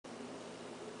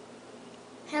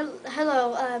Hello,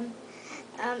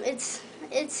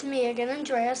 it's me again,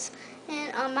 Andreas,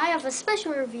 and I have a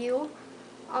special review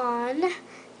on,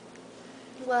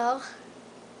 well,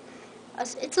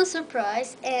 it's a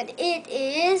surprise, and it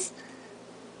is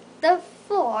the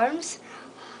Forearms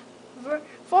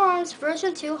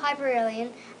version 2 Hyper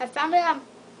Alien. I found it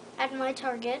at my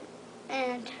Target,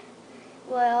 and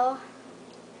well,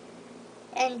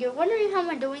 and you're wondering how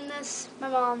I'm doing this? My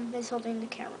mom is holding the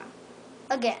camera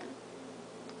again.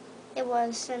 It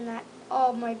was in that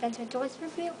All My Benton Toys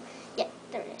review. Yeah,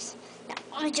 there it is. Now,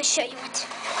 let me just show you it.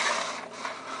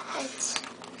 It's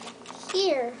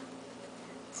here.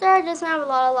 Sorry, it doesn't have a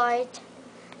lot of light.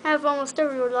 I have almost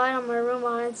every light on my room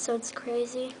on it, so it's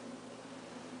crazy.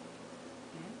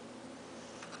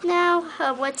 Now,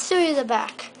 let's show you the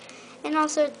back. And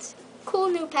also, it's a cool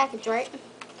new package, right?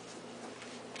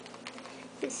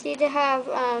 You see, they have,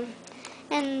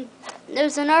 and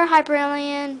there's another Hyper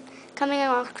Alien coming in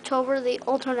October, the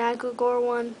Ultra Agagor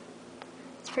one.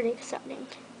 It's pretty exciting.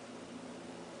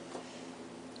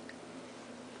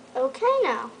 Okay,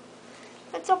 now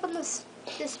let's open this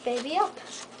baby up.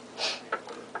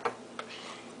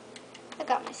 I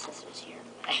got my scissors here.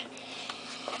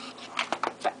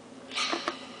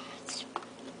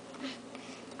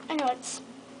 I know it's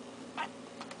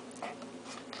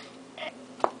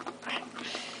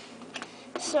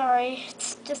sorry.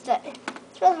 It's just that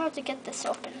it's really hard to get this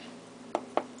open.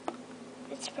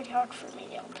 It's pretty hard for me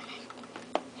to open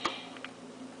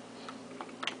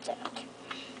it.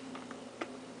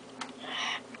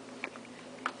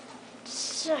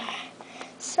 So,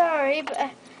 sorry,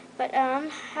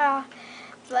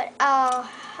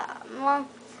 mom,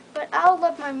 but I'll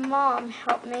let my mom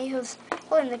help me, who's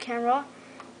holding the camera.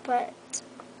 But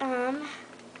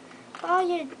while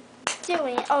you're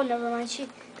doing, oh, never mind, she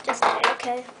just did it.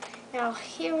 Okay, now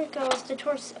here goes the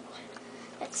torso.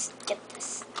 Let's get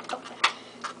this open.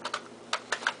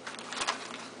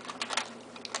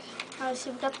 Now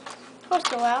see, we got the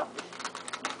torso out.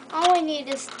 All we need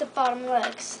is the bottom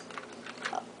legs.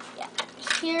 Oh, yeah.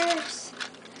 Here's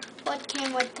what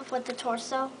came with the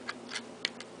torso.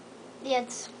 Yeah,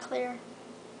 it's clear.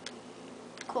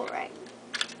 Cool, right?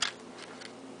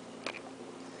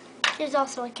 Here's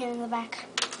also what came in the back.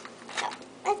 Now,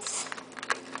 let's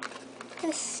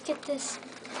get this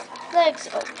legs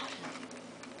open.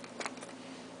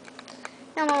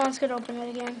 Now my mom's gonna open it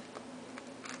again.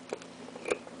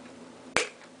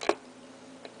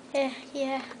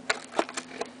 Yeah.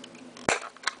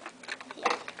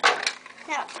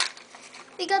 Now,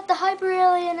 we got the Hyper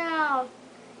Alien out.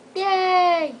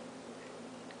 Yay!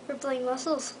 We're playing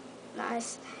muscles.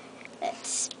 Nice.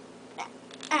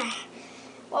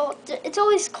 Well, it's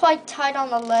always quite tight on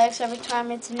the legs every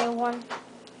time it's a new one.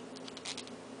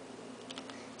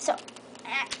 So,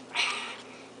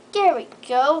 there we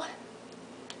go.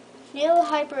 New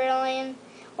Hyper Alien.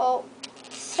 Well,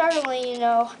 certainly, you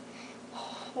know,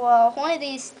 well, one of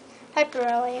these Hyper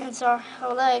Aliens, our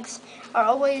legs, are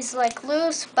always like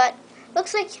loose, but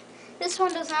looks like this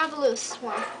one doesn't have a loose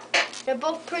one. They're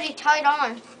both pretty tight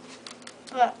on.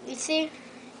 But you see,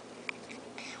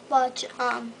 watch. It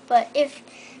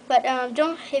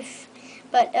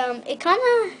kind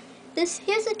of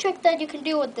here's a trick that you can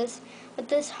do with this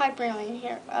Hyper Alien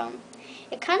here.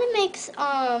 It kind of makes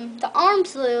the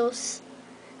arms loose,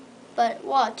 but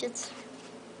watch, it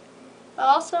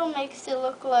also makes it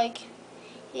look like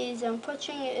he's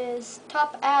pushing his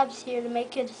top abs here to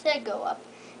make his head go up,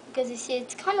 because you see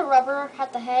it's kind of rubber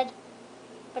at the head,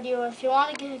 but if you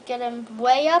want to get him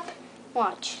way up,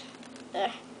 watch.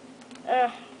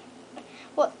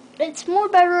 Well, it's more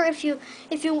better if you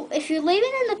leave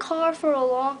it in the car for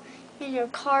in your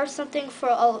car something for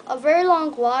a very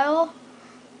long while.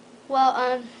 Well,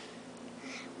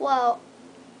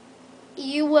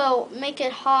 you will make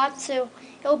it hot, so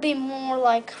it'll be more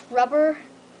like rubber.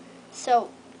 So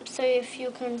if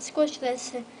you can squish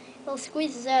this, it'll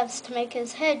squeeze his abs to make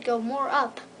his head go more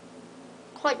up.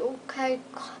 Quite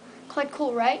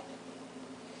cool, right?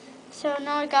 So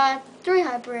now I got 3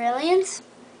 Hyper Aliens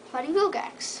fighting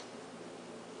Vilgax.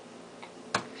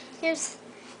 Here's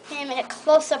him in a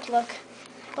close-up look.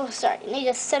 Oh, sorry, I need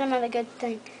to set him on a good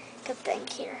thing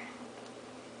here.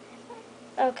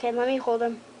 Okay, let me hold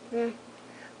him. There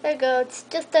you go. It's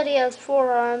just that he has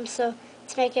 4 arms, so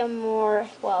it's making him more,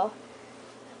 well,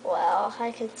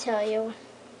 I can tell you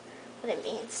what it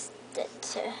means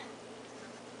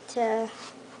to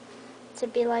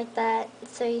be like that.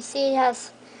 So you see he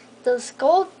has those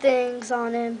gold things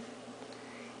on him.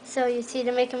 So you see,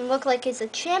 to make him look like he's a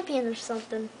champion or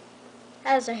something.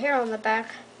 Has a hair on the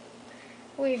back.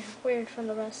 Weird from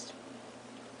the rest.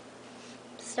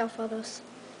 Still photos.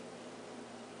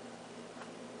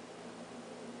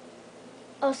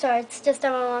 Oh, sorry, it's just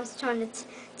that my mom's trying to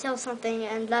tell something,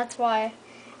 and that's why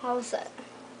I was.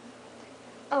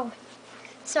 Oh,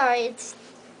 sorry, it's.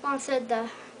 Mom said the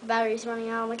battery's running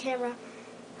out on the camera.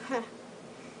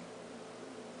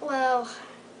 Well,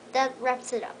 that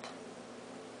wraps it up.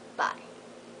 Bye.